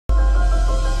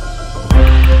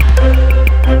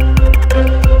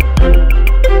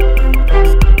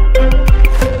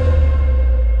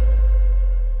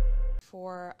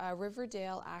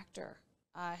Riverdale actor.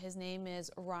 His name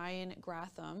is Ryan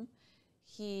Grantham.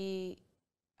 He's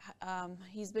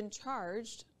been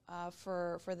charged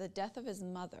for the death of his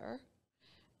mother,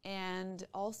 and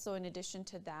also in addition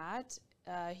to that,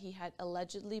 he had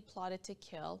allegedly plotted to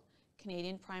kill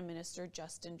Canadian Prime Minister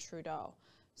Justin Trudeau.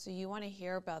 So you want to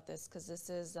hear about this because this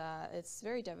is it's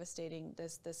very devastating,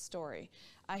 this story.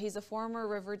 He's a former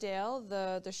Riverdale,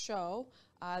 the show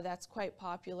that's quite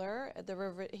popular.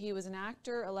 He was an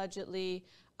actor allegedly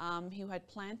who had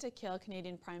planned to kill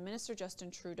Canadian Prime Minister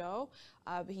Justin Trudeau.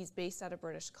 He's based out of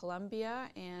British Columbia,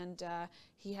 and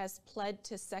he has pled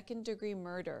to second-degree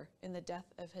murder in the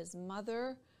death of his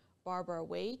mother, Barbara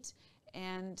Waite,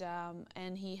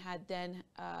 and he had then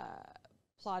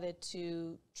plotted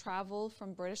to travel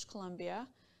from British Columbia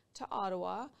to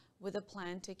Ottawa with a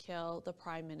plan to kill the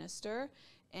Prime Minister.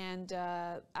 And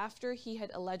after he had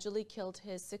allegedly killed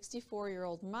his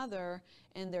 64-year-old mother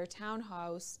in their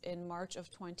townhouse in March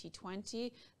of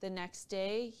 2020, the next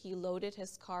day he loaded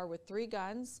his car with 3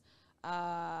 guns,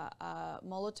 a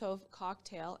Molotov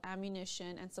cocktail,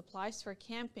 ammunition, and supplies for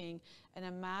camping, and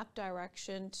a map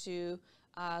direction to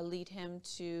lead him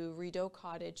to Rideau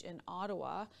Cottage in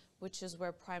Ottawa, which is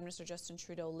where Prime Minister Justin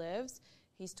Trudeau lives.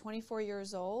 He's 24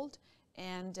 years old,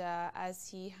 and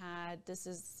this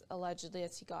is allegedly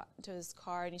as he got into his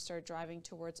car and he started driving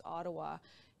towards Ottawa,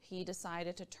 he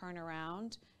decided to turn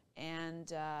around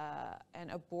and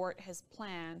abort his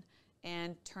plan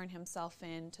and turn himself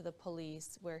in to the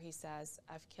police, where he says,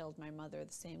 "I've killed my mother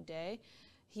the same day."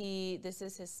 This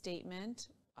is his statement.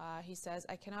 He says,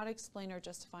 "I cannot explain or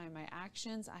justify my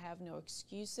actions. I have no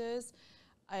excuses.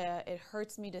 It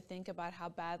hurts me to think about how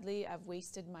badly I've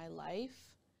wasted my life.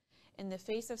 In the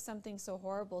face of something so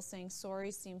horrible, saying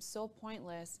sorry seems so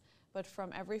pointless, but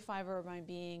from every fiber of my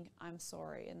being, I'm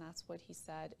sorry." And that's what he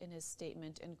said in his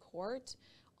statement in court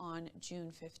on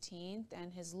June 15th.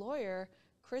 And his lawyer,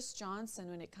 Chris Johnson,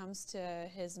 when it comes to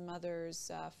his mother's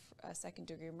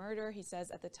second-degree murder, he says,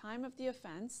 "At the time of the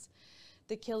offense,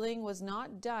 the killing was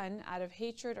not done out of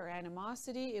hatred or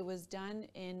animosity. It was done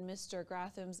in Mr.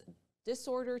 Grantham's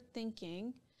disordered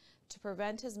thinking to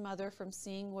prevent his mother from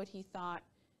seeing what he thought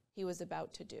he was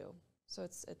about to do." So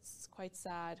it's quite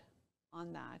sad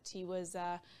on that.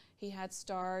 He had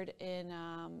starred in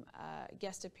a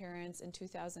guest appearance in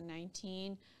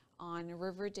 2019 on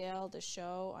Riverdale, the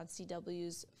show, on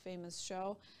CW's famous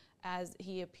show, as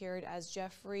he appeared as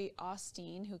Jeffrey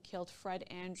Osteen, who killed Fred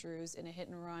Andrews in a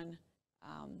hit-and-run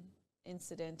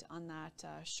incident on that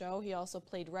show. He also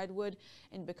played Redwood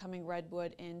in Becoming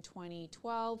Redwood in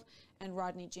 2012 and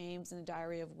Rodney James in The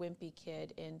Diary of Wimpy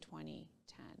Kid in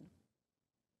 2010.